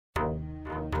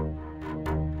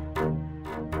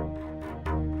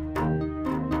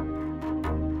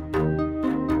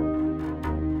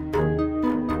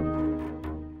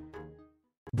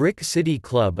Brick City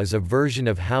Club is a version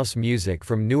of house music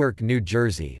from Newark, New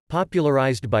Jersey,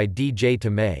 popularized by DJ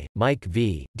Tameil, Mike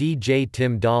V, DJ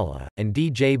Tim Dolla, and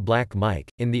DJ Black Mike,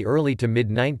 in the early to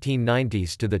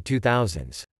mid-1990s to the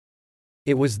 2000s.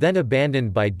 It was then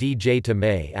abandoned by DJ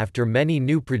Tameil after many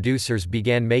new producers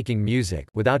began making music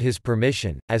without his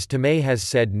permission, as Tameil has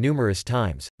said numerous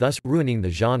times, thus ruining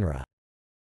the genre.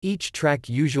 Each track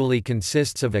usually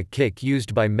consists of a kick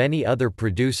used by many other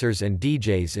producers and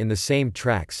DJs in the same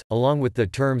tracks, along with the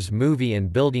terms movie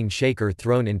and building shaker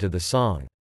thrown into the song.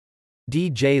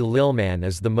 DJ Lilman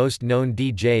is the most known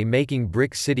DJ making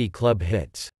Brick City Club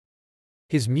hits.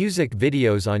 His music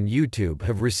videos on YouTube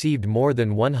have received more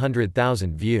than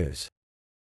 100,000 views.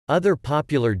 Other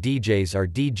popular DJs are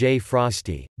DJ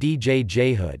Frosty, DJ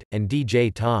Jayhood, and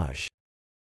DJ Taj.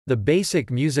 The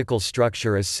basic musical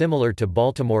structure is similar to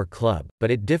Baltimore Club, but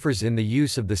it differs in the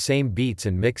use of the same beats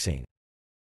and mixing.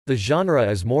 The genre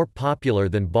is more popular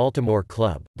than Baltimore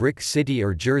Club. Brick City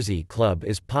or Jersey Club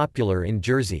is popular in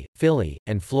Jersey, Philly,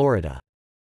 and Florida.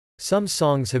 Some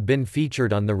songs have been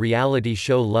featured on the reality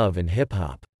show Love and Hip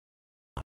Hop.